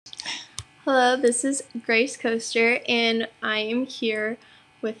Hello, this is Grace Coaster, and I am here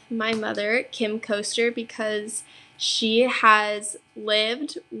with my mother, Kim Coaster, because she has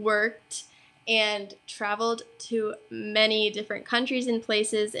lived, worked, and traveled to many different countries and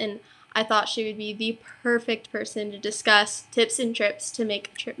places, and I thought she would be the perfect person to discuss tips and trips to make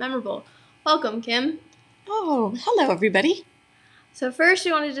a trip memorable. Welcome, Kim. Oh, hello, everybody. So first,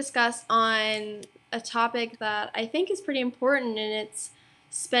 we want to discuss on a topic that I think is pretty important, and it's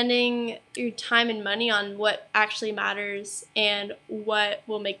spending your time and money on what actually matters and what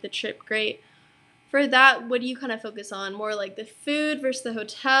will make the trip great. For that, what do you kind of focus on? More like the food versus the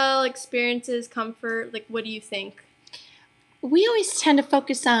hotel experiences, comfort? Like, what do you think? We always tend to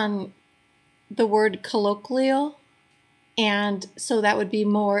focus on the word colloquial, and so that would be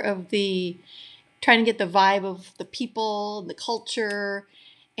more of the trying to get the vibe of the people, the culture,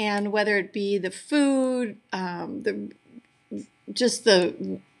 and whether it be the food, the just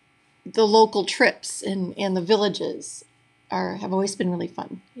the local trips and the villages have always been really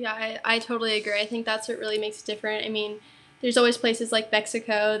fun. Yeah, I totally agree. I think that's what really makes it different. I mean, there's always places like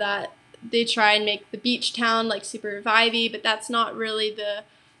Mexico that they try and make the beach town like super vibey, but that's not really the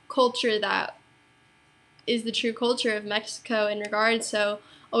culture that is the true culture of Mexico in regards. So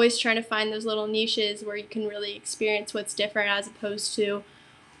always trying to find those little niches where you can really experience what's different as opposed to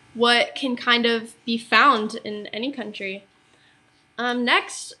what can kind of be found in any country.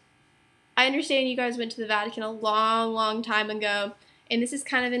 Next, I understand you guys went to the Vatican a long, long time ago, and this is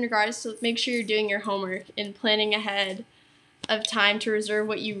kind of in regards to make sure you're doing your homework and planning ahead of time to reserve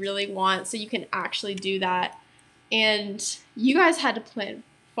what you really want so you can actually do that. And you guys had to plan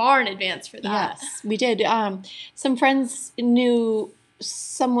far in advance for that. Yes, we did. Some friends knew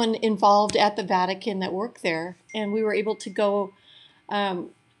someone involved at the Vatican that worked there, and we were able to go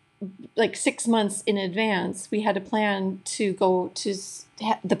um, like 6 months in advance. We had a plan to go to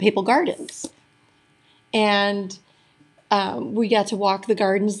the Papal Gardens, and we got to walk the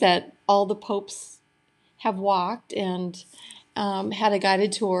gardens that all the popes have walked, and had a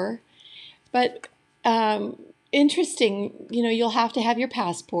guided tour. But interesting, you'll have to have your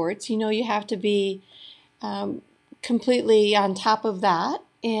passports. You have to be um, completely on top of that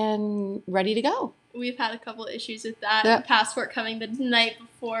and ready to go. We've had a couple issues with that. The Yep. passport coming the night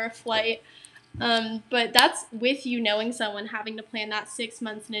before a flight. But that's with you knowing someone having to plan that 6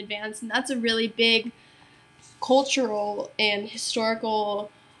 months in advance, and that's a really big cultural and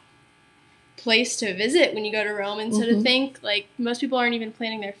historical place to visit when you go to Rome. And so to think like most people aren't even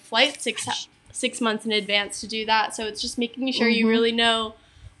planning their flight 6 months in advance to do that. So it's just making sure you really know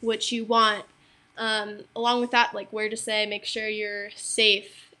what you want. Along with that, like where to stay, make sure you're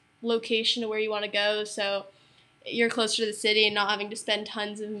safe, location to where you want to go. So you're closer to the city and not having to spend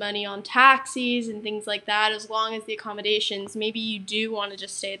tons of money on taxis and things like that, as long as the accommodations, maybe you do want to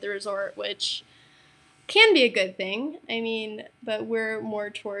just stay at the resort, which can be a good thing. I mean, but we're more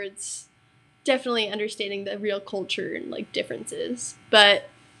towards definitely understanding the real culture and like differences, but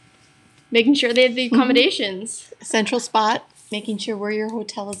making sure they have the accommodations. Central spot, making sure where your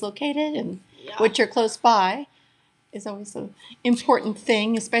hotel is located and Yeah. what you're close by is always an important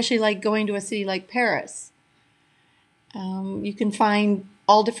thing, especially like going to a city like Paris. You can find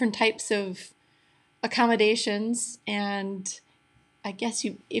all different types of accommodations, and I guess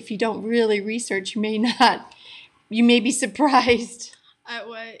if you don't really research, you may be surprised.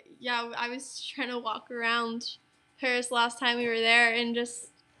 Yeah, I was trying to walk around Paris last time we were there, and just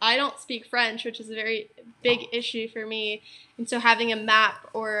I don't speak French, which is a very big issue for me. And so having a map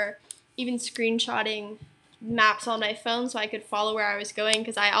or even screenshotting maps on my phone so I could follow where I was going,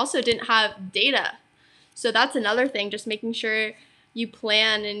 because I also didn't have data. So that's another thing, just making sure you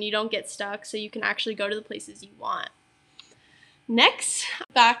plan and you don't get stuck so you can actually go to the places you want. Next,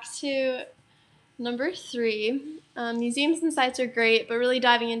 back to number three. Museums and sites are great, but really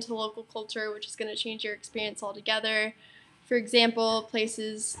diving into the local culture, which is going to change your experience altogether. For example,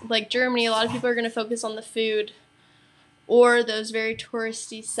 places like Germany, a lot of people are going to focus on the food or those very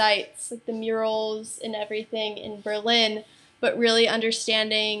touristy sites like the murals and everything in Berlin, but really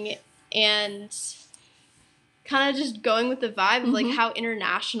understanding and kind of just going with the vibe of like how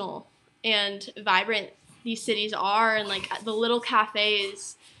international and vibrant these cities are, and like the little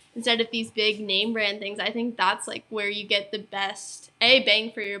cafes instead of these big name brand things. I think that's like where you get the best A,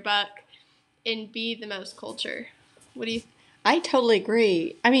 bang for your buck, and B, the most culture. What do you I totally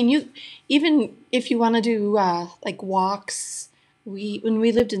agree. I mean, even if you want to do like walks, when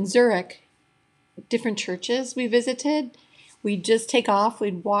we lived in Zurich, different churches we visited, we'd just take off.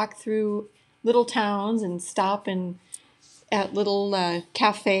 We'd walk through little towns and stop at little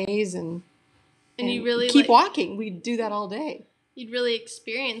cafes and you and really keep like walking. We'd do that all day. you'd really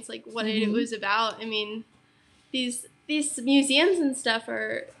experience like what it Mhm. was about. I mean, these museums and stuff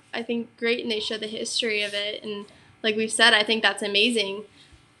are, I think, great, and they show the history of it. And like we've said, I think that's amazing.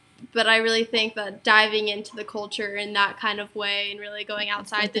 But I really think that diving into the culture in that kind of way and really going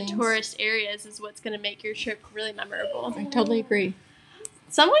outside the things. tourist areas is what's going to make your trip really memorable. I totally agree.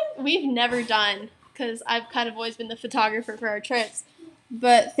 Something we've never done, because I've kind of always been the photographer for our trips,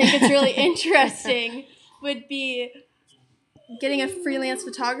 but think it's really interesting, would be getting a freelance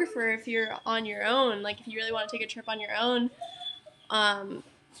photographer if you're on your own. Like if you really want to take a trip on your own. And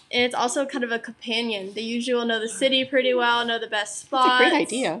it's also kind of a companion. They usually will know the city pretty well, know the best spots. That's a great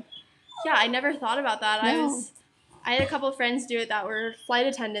idea. Yeah, I never thought about that. No. I had a couple of friends do it that were flight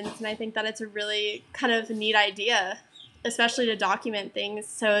attendants, and I think that it's a really kind of neat idea, especially to document things.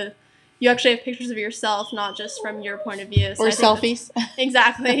 So you actually have pictures of yourself, not just from your point of view. So Or I think selfies.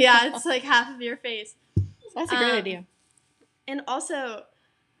 exactly. Yeah, it's like half of your face. That's a great idea. And also,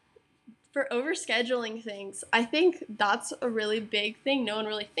 for overscheduling things, I think that's a really big thing no one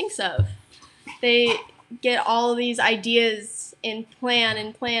really thinks of. They get all these ideas and plan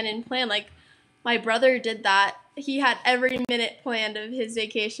and plan and plan. Like, my brother did that. He had every minute planned of his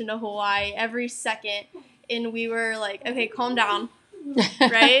vacation to Hawaii, every second. And we were like, okay, calm down.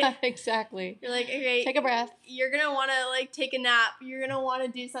 Right? Exactly. You're like, okay, Take a breath. You're going to want to like take a nap. You're going to want to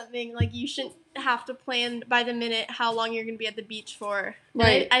do something. Like, you shouldn't have to plan by the minute how long you're going to be at the beach for.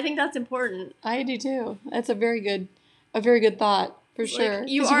 Right. I think that's important. I do too. That's a very good thought for sure. Like,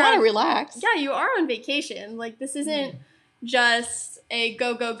 you want to relax. Yeah, you are on vacation. Like, this isn't just a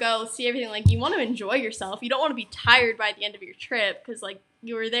go, go, go, see everything. Like, you want to enjoy yourself. You don't want to be tired by the end of your trip because, like,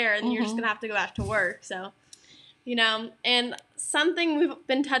 you were there and you're just going to have to go back to work. So, you know, and something we've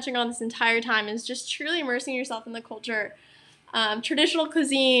been touching on this entire time is just truly immersing yourself in the culture. Traditional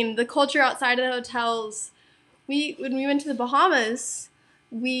cuisine, the culture outside of the hotels. When we went to the Bahamas,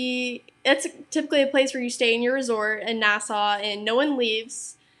 it's typically a place where you stay in your resort in Nassau and no one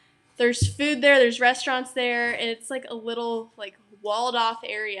leaves. There's food there, there's restaurants there, and it's like a little like walled off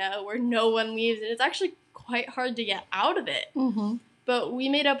area where no one leaves, and it's actually quite hard to get out of it. Mm-hmm. But we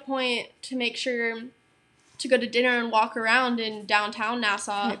made a point to make sure to go to dinner and walk around in downtown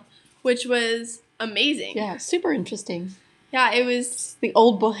Nassau, which was amazing. Yeah, super interesting. Yeah, it was the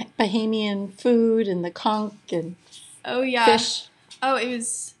old Bahamian food and the conch and fish. Oh, it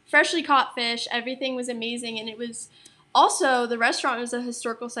was freshly caught fish. Everything was amazing, and it was also, the restaurant was a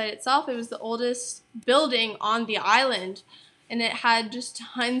historical site itself. It was the oldest building on the island, and it had just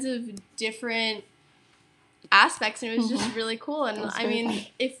tons of different aspects, and it was just really cool. And I mean,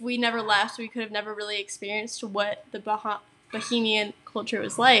 if we never left, we could have never really experienced what the Bahamian culture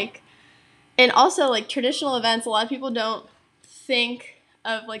was like. And also, like, traditional events, a lot of people don't think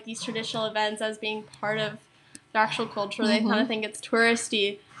of like these traditional events as being part of the actual culture. They kind of think it's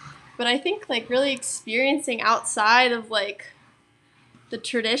touristy. But I think like really experiencing outside of like the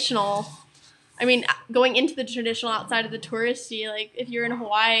traditional, I mean, going into the traditional outside of the touristy, like if you're in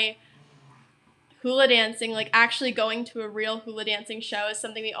Hawaii, hula dancing, like actually going to a real hula dancing show is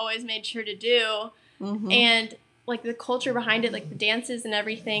something we always made sure to do. And like the culture behind it, like the dances and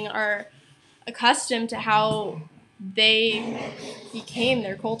everything are accustomed to how they became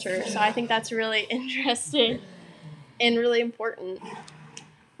their culture. So I think that's really interesting and really important.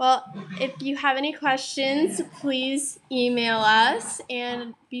 Well, if you have any questions, please email us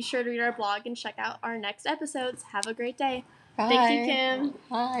and be sure to read our blog and check out our next episodes. Have a great day. Bye. Thank you, Kim.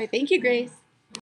 Bye. Thank you, Grace.